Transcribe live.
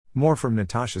More from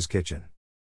Natasha's kitchen.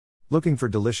 Looking for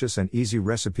delicious and easy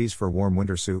recipes for warm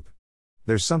winter soup?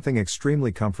 There's something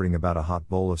extremely comforting about a hot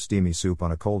bowl of steamy soup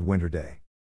on a cold winter day.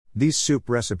 These soup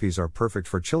recipes are perfect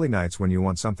for chilly nights when you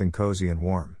want something cozy and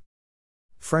warm.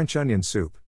 French onion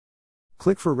soup.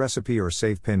 Click for recipe or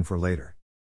save pin for later.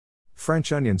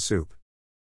 French onion soup.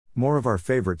 More of our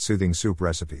favorite soothing soup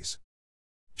recipes.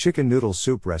 Chicken noodle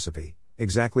soup recipe,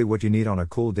 exactly what you need on a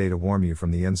cool day to warm you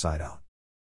from the inside out.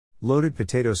 Loaded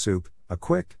potato soup, a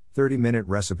quick, 30-minute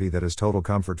recipe that is total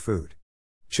comfort food.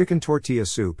 Chicken tortilla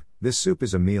soup, this soup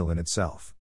is a meal in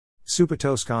itself. Soupa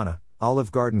Toscana,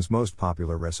 Olive Garden's most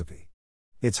popular recipe.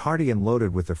 It's hearty and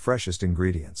loaded with the freshest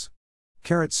ingredients.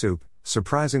 Carrot soup,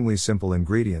 surprisingly simple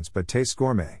ingredients but tastes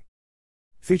gourmet.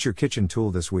 Feature kitchen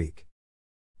tool this week.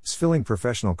 Sfilling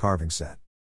professional carving set.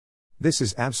 This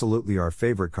is absolutely our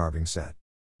favorite carving set.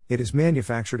 It is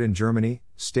manufactured in Germany,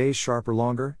 stays sharper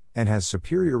longer, and has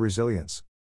superior resilience.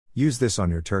 Use this on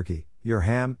your turkey, your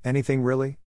ham, anything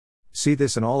really? See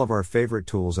this and all of our favorite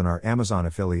tools in our Amazon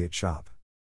affiliate shop.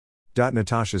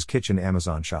 Natasha's Kitchen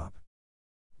Amazon shop.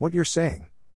 What you're saying?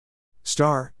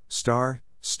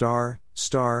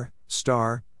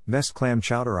 Best clam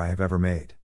chowder I have ever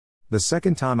made. The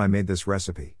second time I made this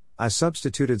recipe, I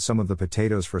substituted some of the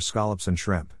potatoes for scallops and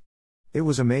shrimp. It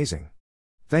was amazing.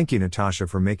 Thank you Natasha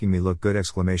for making me look good!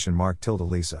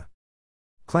 Lisa.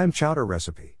 Clam chowder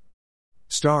recipe.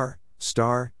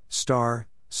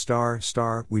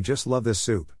 We just love this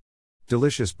soup.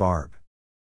 Delicious Barb.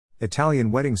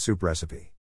 Italian wedding soup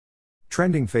recipe.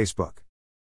 Trending Facebook.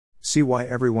 See why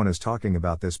everyone is talking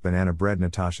about this banana bread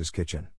Natasha's kitchen.